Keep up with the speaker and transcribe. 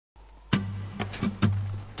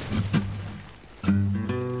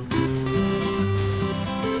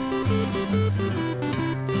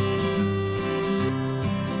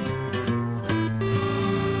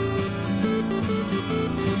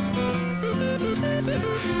Hey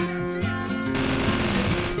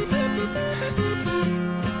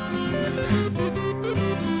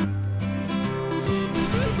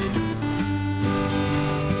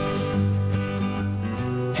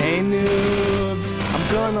noobs, I'm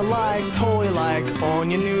gonna toy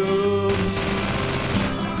own you noobs.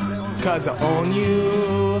 'Cause I own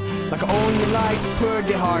you, like I own you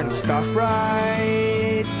pretty hard and stuff,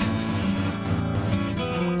 right?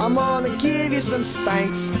 I'm gonna give you some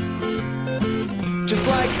spanks, just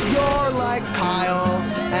like you're like Kyle,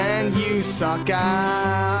 and you suck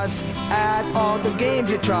ass at all the games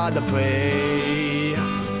you try to play.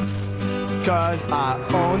 'Cause I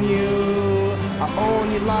own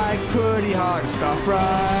you pretty hard and stuff,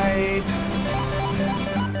 right?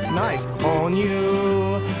 Nice, own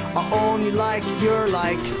you, I own you like you're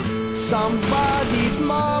like somebody's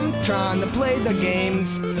mom trying to play the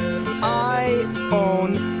games. I own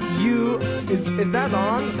you. Is that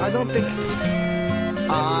on? I don't think.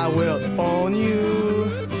 I will own you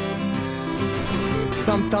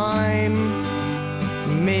sometime,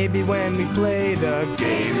 maybe when we play the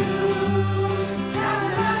game.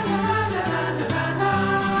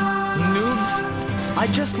 Noobs, I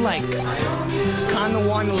just kinda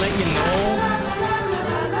wanna let you know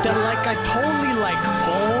that I totally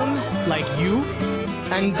own you,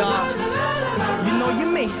 and you know, you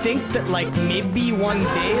may think that maybe one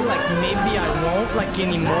day maybe I won't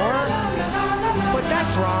anymore, but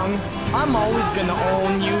that's wrong. I'm always gonna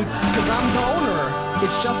own you, 'cause I'm the owner.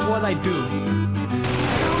 It's just what I do.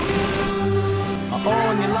 I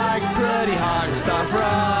own you pretty hard stuff,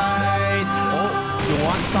 right? Oh, you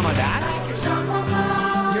want some of that?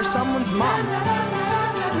 You're someone's mom.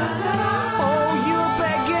 Oh, you're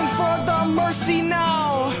begging for the mercy now.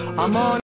 I'm on